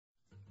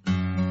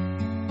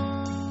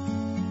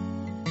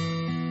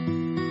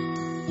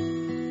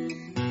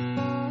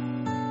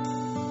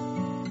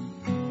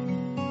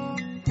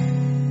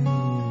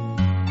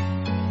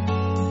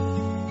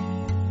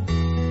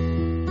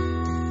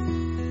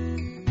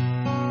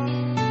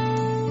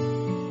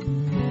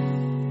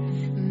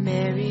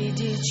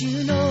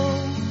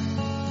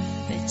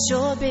that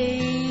your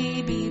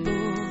baby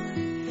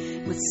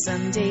boy would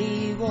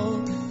someday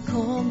walk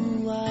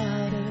on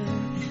water.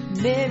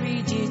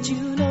 Mary, did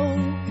you know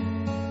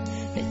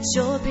that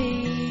your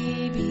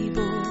baby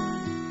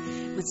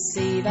boy would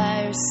save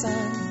our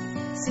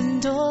sons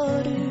and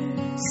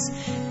daughters?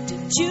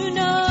 Did you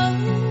know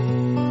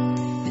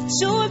that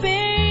your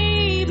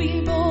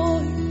baby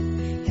boy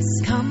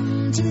has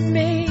come to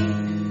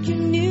make you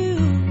new?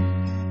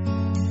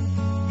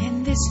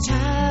 And this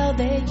child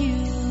that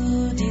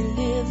you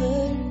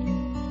delivered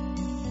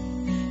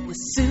will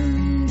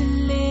soon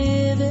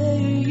deliver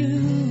you.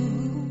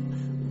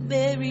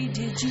 Mary,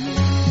 did you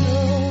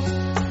know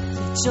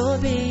that your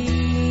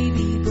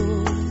baby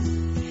boy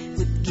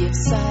would give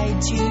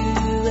sight to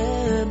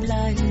a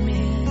blind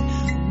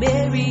man?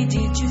 Mary,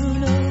 did you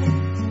know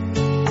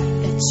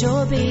that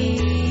your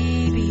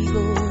baby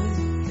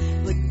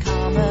boy would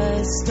calm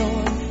a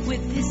storm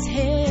with his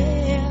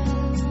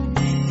hand?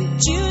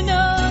 Did you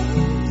know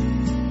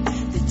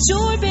that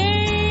your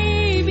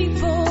baby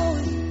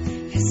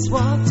boy has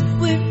walked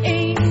where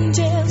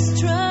angels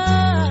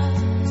trod?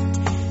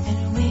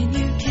 And when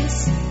you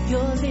kiss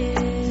your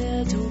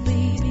little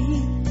baby,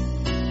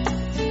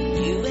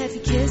 you have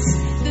kissed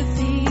the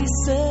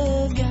face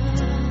of God.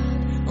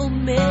 Oh,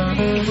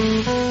 Mary,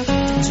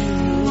 did you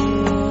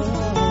know?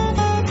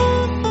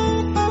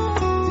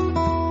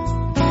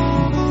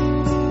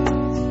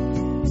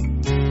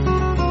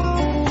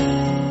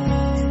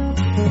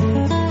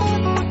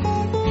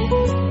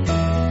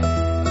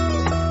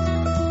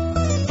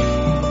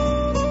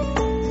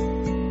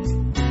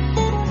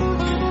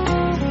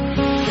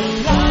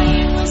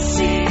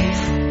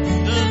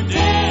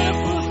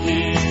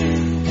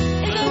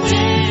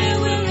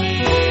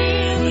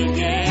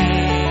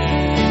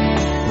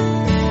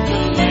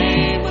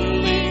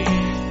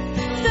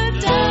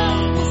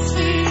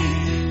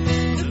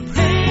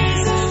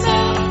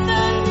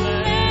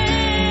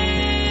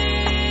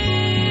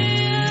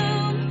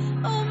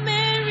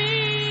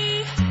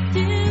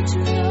 Did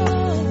you know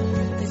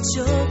that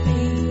your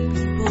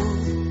baby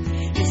boy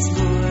is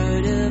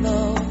Lord of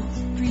all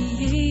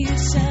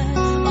creation?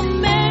 Oh,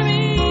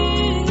 Mary,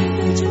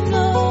 did you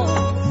know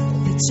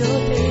that your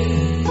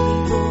baby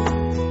boy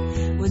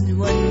would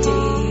one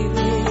day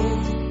rule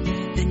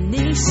the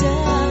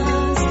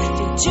nations?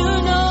 Did you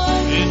know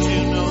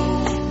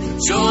that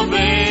your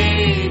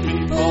baby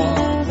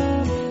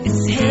boy is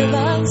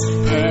heaven's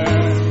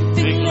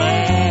perfect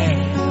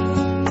lamb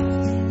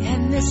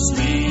and the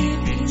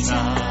sleeping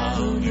child?